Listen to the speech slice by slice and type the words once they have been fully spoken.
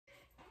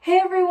Hey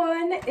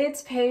everyone,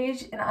 it's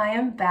Paige and I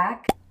am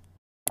back.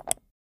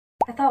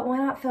 I thought, why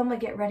not film a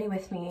get ready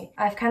with me?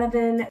 I've kind of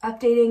been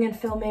updating and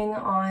filming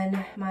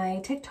on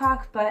my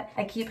TikTok, but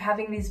I keep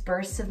having these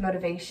bursts of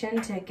motivation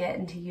to get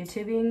into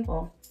YouTubing,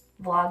 well,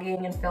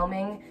 vlogging and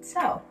filming.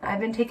 So I've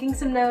been taking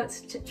some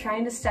notes,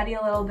 trying to study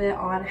a little bit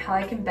on how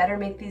I can better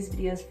make these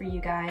videos for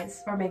you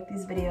guys, or make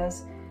these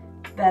videos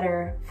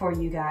better for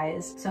you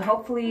guys. So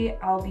hopefully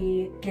I'll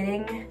be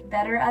getting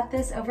better at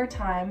this over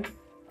time.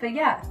 But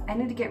yeah, I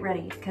need to get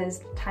ready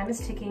because time is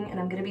ticking and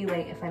I'm gonna be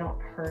late if I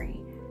don't hurry.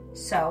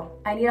 So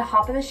I need to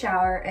hop in the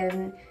shower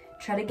and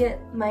try to get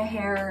my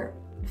hair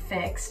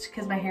fixed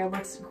because my hair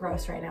looks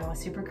gross right now,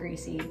 it's super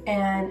greasy,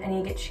 and I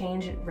need to get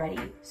changed and ready.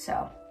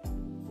 So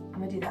I'm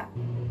gonna do that.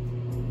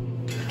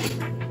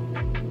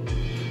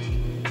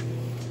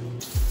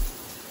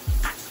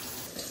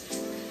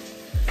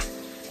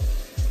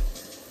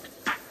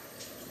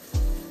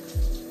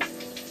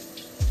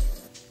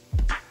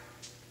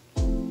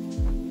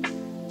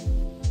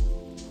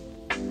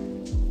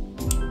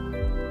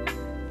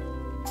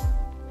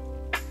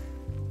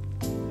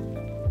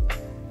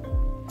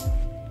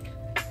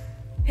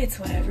 It's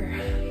whatever.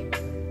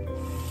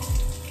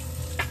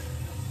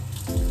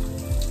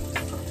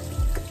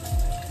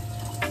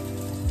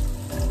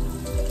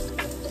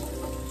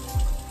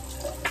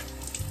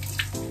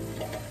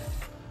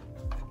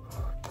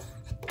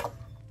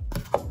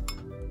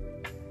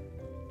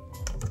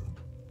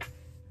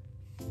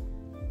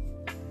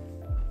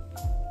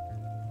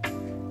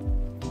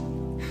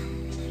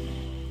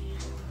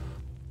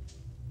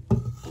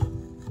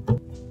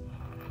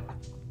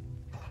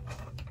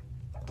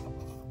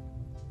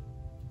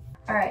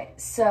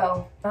 Alright,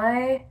 so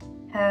I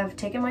have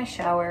taken my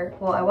shower.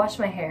 Well, I washed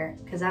my hair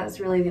because that was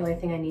really the only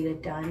thing I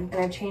needed done. And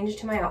I've changed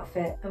to my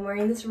outfit. I'm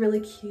wearing this really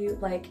cute,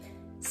 like,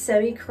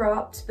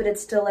 semi-cropped, but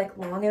it's still like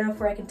long enough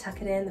where I can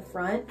tuck it in the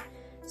front,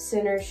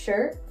 Sooner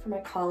shirt for my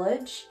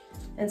college,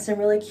 and some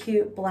really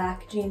cute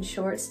black jean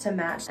shorts to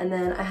match. And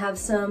then I have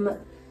some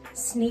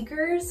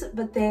sneakers,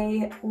 but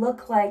they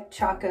look like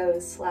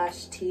Chacos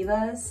slash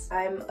Tevas.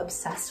 I'm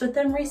obsessed with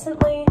them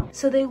recently.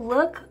 So they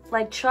look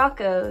like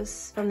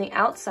Chacos from the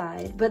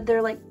outside, but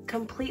they're like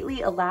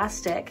completely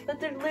elastic. But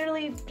they're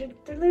literally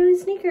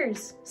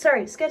sneakers.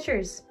 Sorry,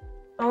 Skechers.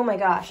 Oh my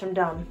gosh, I'm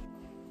dumb.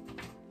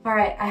 All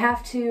right, I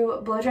have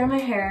to blow dry my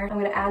hair. I'm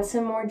gonna add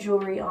some more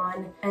jewelry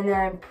on, and then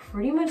I'm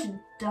pretty much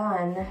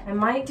done. I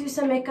might do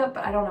some makeup,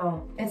 but I don't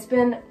know. It's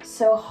been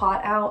so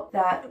hot out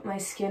that my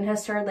skin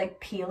has started like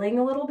peeling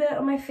a little bit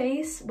on my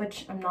face,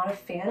 which I'm not a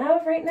fan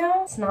of right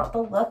now. It's not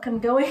the look I'm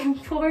going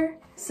for.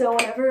 So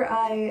whenever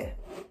I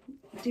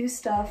do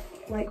stuff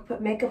like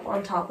put makeup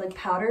on top, like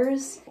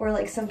powders or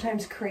like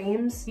sometimes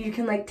creams, you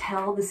can like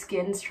tell the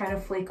skin's trying to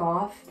flake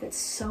off. It's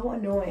so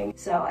annoying.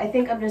 So I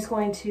think I'm just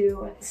going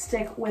to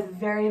stick with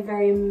very,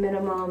 very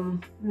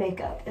minimum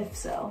makeup, if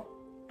so.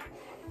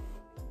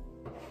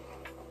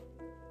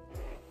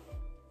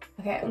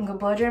 Okay, I'm gonna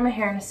blow dry my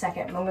hair in a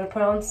second. I'm gonna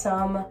put on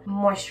some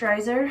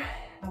moisturizer.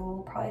 I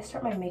will probably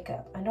start my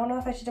makeup. I don't know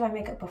if I should do my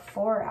makeup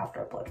before or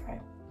after I blow dry.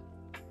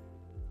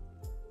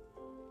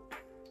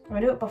 I'm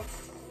gonna do it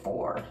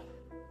before,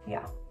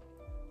 yeah.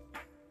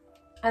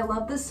 I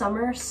love the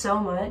summer so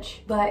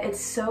much, but it's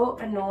so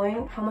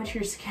annoying how much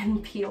your skin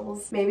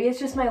peels. Maybe it's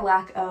just my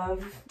lack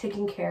of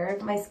taking care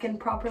of my skin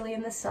properly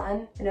in the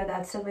sun. I know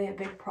that's definitely a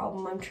big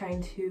problem I'm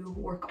trying to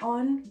work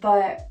on,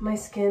 but my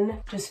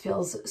skin just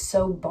feels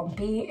so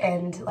bumpy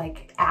and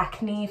like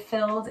acne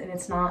filled, and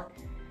it's not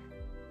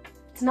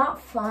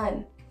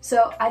fun.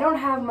 So I don't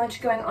have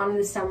much going on in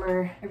the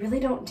summer. I really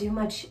don't do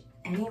much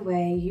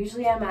anyway.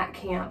 Usually I'm at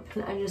camp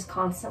and I'm just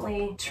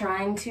constantly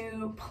trying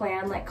to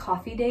plan like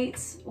coffee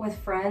dates with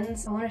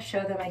friends. I want to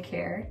show them I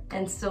care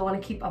and still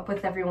want to keep up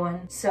with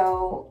everyone.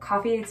 So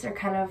coffee dates are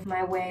kind of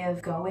my way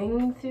of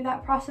going through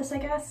that process, I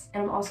guess.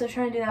 And I'm also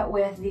trying to do that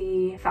with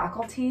the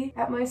faculty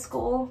at my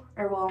school,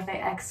 or well, my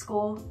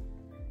ex-school.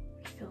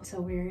 Which feels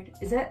so weird.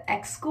 Is it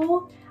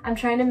ex-school? I'm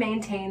trying to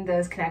maintain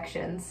those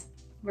connections.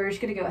 We're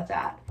just gonna go with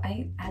that.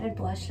 I added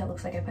blush and it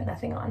looks like I put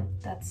nothing on.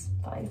 That's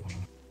fine.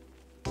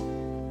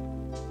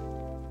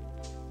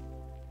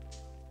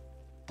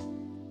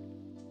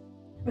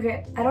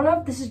 Okay, I don't know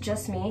if this is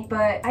just me,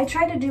 but I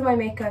try to do my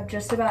makeup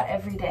just about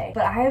every day.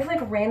 But I have like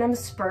random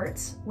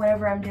spurts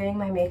whenever I'm doing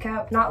my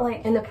makeup. Not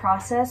like in the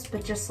process,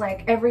 but just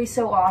like every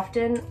so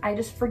often, I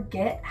just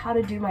forget how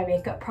to do my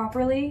makeup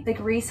properly. Like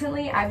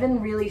recently, I've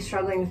been really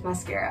struggling with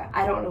mascara.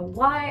 I don't know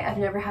why, I've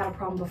never had a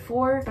problem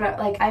before, but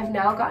I've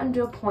now gotten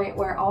to a point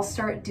where I'll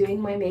start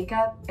doing my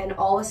makeup and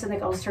all of a sudden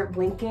like, I'll start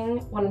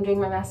blinking when I'm doing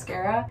my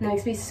mascara. And it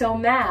makes me so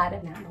mad.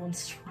 And that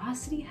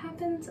monstrosity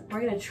happens.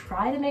 We're gonna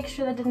try to make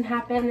sure that didn't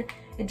happen.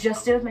 It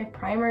just did with my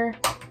primer,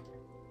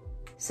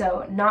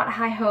 so not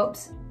high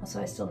hopes.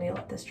 Also, I still need to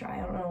let this dry.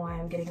 I don't know why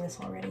I'm getting this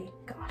already.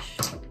 Gosh,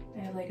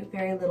 I have like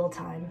very little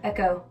time.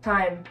 Echo,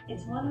 time.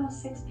 It's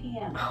 1:06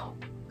 p.m. Oh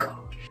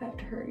gosh, I have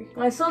to hurry.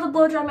 I still have to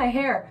blow dry my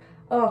hair.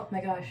 Oh my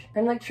gosh.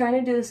 I'm like trying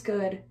to do this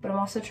good, but I'm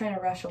also trying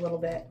to rush a little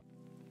bit.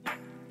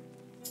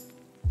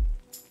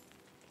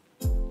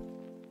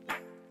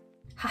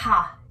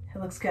 Haha, It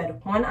looks good.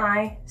 One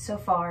eye, so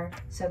far,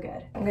 so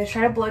good. I'm gonna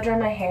try to blow dry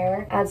my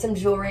hair, add some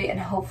jewelry, and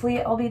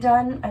hopefully I'll be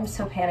done. I'm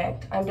so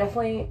panicked. I'm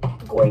definitely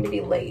going to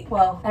be late.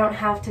 Well, I don't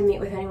have to meet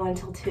with anyone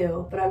until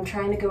 2, but I'm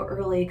trying to go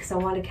early because I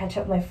want to catch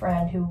up with my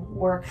friend who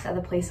works at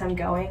the place I'm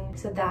going.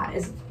 So that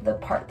is the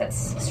part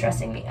that's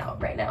stressing me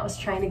out right now, is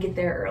trying to get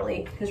there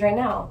early. Because right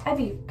now, I'd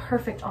be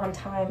perfect on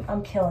time.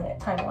 I'm killing it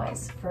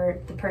time-wise for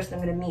the person I'm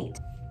gonna meet.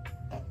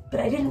 But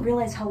I didn't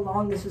realize how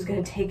long this was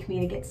gonna take me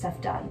to get stuff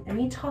done. And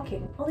me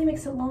talking only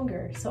makes it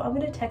longer. So I'm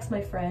gonna text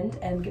my friend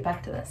and get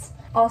back to this.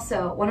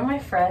 Also, one of my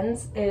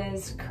friends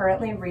is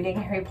currently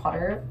reading Harry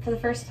Potter for the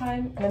first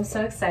time, and I'm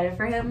so excited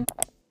for him.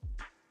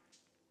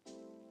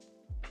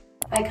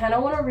 I kind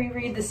of want to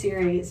reread the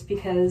series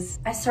because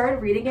I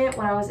started reading it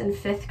when I was in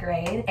 5th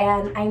grade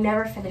and I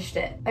never finished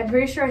it. I'm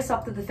pretty sure I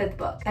stopped at the 5th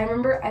book. I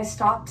remember I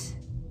stopped,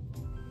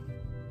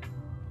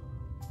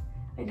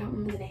 I don't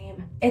remember the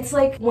name. It's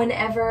like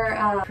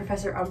whenever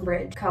Professor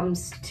Umbridge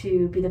comes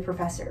to be the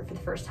professor for the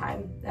first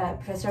time.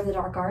 Professor of the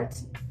Dark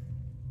Arts.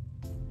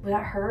 Was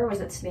that her or was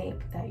it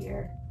Snape that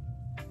year?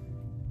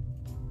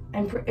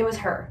 It was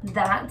her.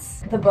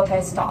 That's the book I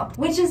stopped,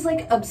 which is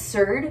like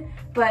absurd,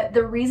 but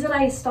the reason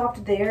I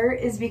stopped there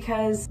is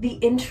because the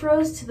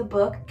intros to the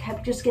book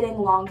kept just getting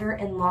longer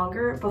and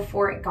longer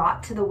before it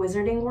got to the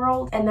wizarding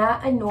world, and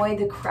that annoyed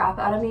the crap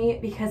out of me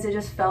because it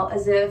just felt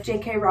as if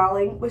J.K.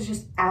 Rowling was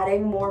just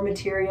adding more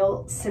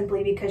material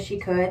simply because she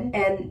could,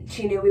 and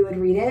she knew we would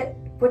read it.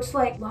 Which,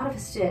 like, a lot of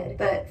us did.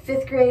 But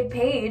 5th grade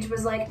Paige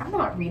was like, I'm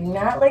not reading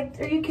that. Like,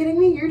 are you kidding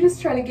me? You're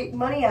just trying to get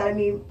money out of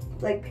me.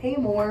 Like, pay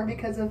more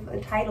because of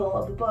a title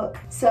of the book.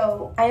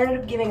 So I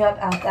ended up giving up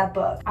at that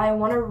book. I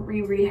want to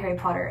reread Harry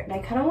Potter. And I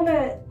kind of want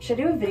to, should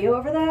I do a video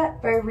over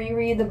that? Where I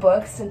reread the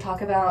books and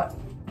talk about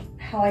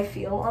how I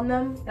feel on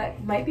them?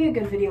 That might be a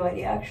good video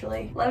idea,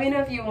 actually. Let me know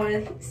if you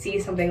want to see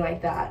something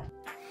like that.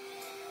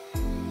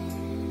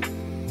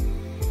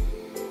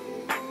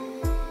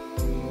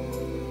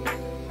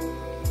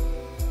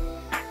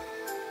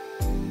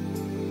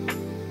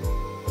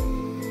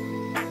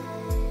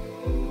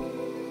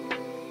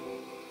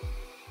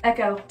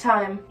 Echo,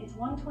 time. It's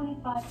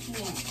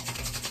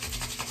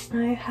 1:25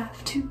 p.m. I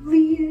have to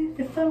leave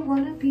if I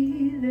want to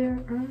be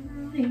there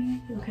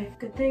early. Okay,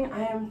 good thing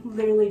I am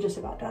literally just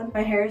about done.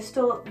 My hair is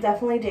still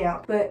definitely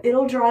damp, but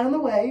it'll dry on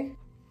the way.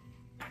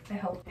 I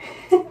hope.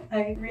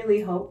 I really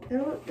hope.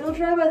 It'll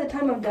dry by the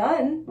time I'm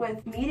done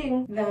with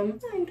meeting them.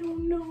 I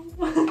don't know.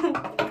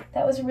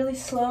 That was really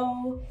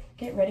slow.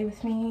 Get ready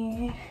with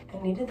me. I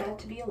needed that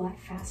to be a lot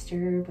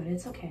faster, but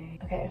it's okay.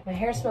 Okay, my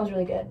hair smells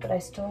really good, but I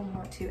still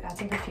want to add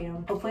some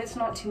perfume. Hopefully it's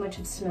not too much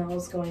of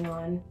smells going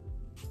on.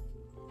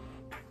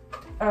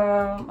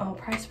 I'll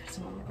probably put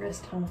some on my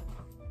wrist, huh?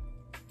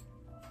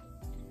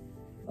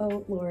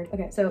 Oh Lord.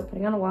 Okay, so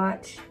putting on a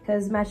watch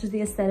because it matches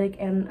the aesthetic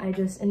and I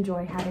just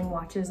enjoy having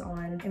watches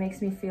on. It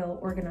makes me feel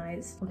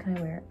organized. What can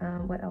I wear?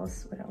 What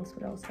else? I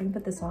can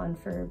put this on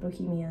for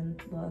bohemian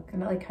look.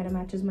 And it like kind of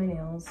matches my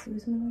nails. Do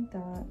something like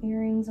that.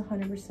 Earrings,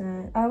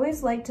 100%. I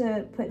always like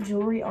to put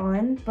jewelry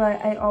on,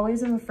 but I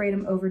always am afraid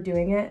I'm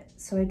overdoing it.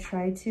 So I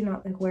try to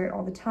not like wear it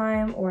all the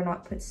time or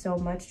not put so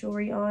much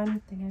jewelry on. I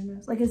think I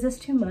missed. Like, is this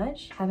too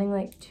much? Having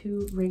like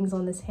 2 rings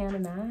on this hand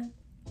and that?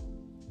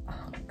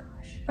 Oh my God.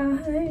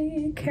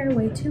 I care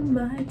way too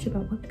much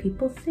about what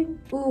people think.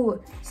 Ooh,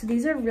 so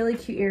these are really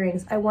cute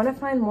earrings. I want to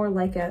find more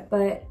like it,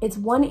 but it's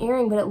 1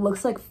 earring, but it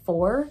looks like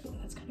 4. Ooh,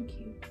 that's kind of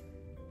cute.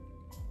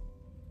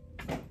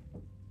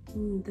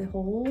 Ooh, the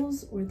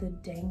holes or the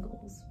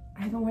dangles?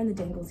 I haven't worn the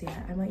dangles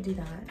yet. I might do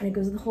that. And it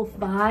goes with the whole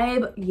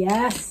vibe.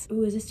 Yes.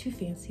 Ooh, is this too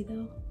fancy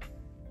though?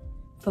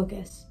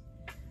 Focus.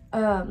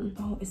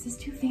 Oh, is this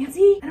too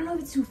fancy? I don't know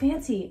if it's too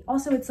fancy.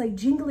 Also, it's like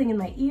jingling in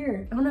my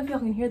ear. I don't know if y'all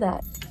can hear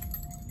that.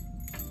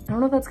 I don't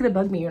know if that's gonna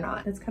bug me or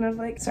not. It's kind of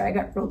like, sorry, I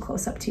got real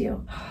close up to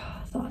you.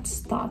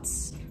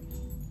 Thoughts.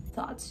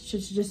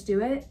 Should you just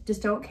do it?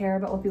 Just don't care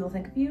about what people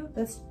think of you?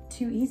 That's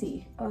too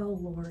easy. Oh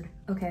Lord.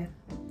 Okay,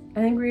 I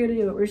think we're gonna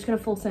do it. We're just gonna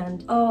full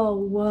send.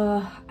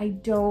 Oh, I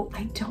don't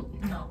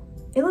know.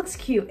 It looks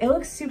cute. It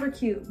looks super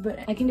cute, but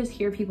I can just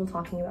hear people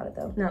talking about it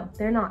though. No,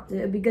 they're not.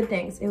 It would be good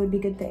things. It would be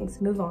good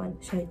things. Move on.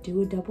 Should I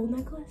do a double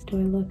necklace? Do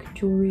I look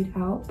jewelried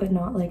out, but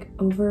not like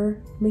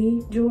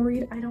overly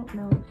jewelried? I don't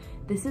know.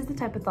 This is the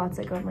type of thoughts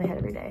that go in my head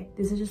every day.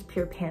 This is just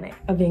pure panic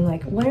of being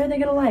like, what are they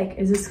gonna like?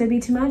 Is this gonna be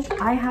too much?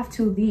 I have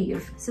to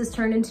leave. This has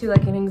turned into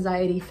like an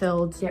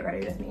anxiety-filled get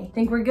ready with me. I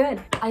think we're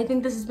good. I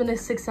think this has been a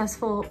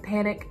successful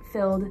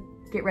panic-filled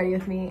get ready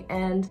with me,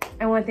 and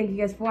I want to thank you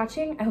guys for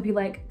watching. I hope you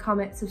like,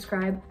 comment,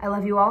 subscribe. I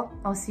love you all.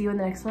 I'll see you in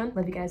the next one.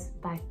 Love you guys.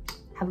 Bye.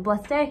 Have a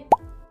blessed day.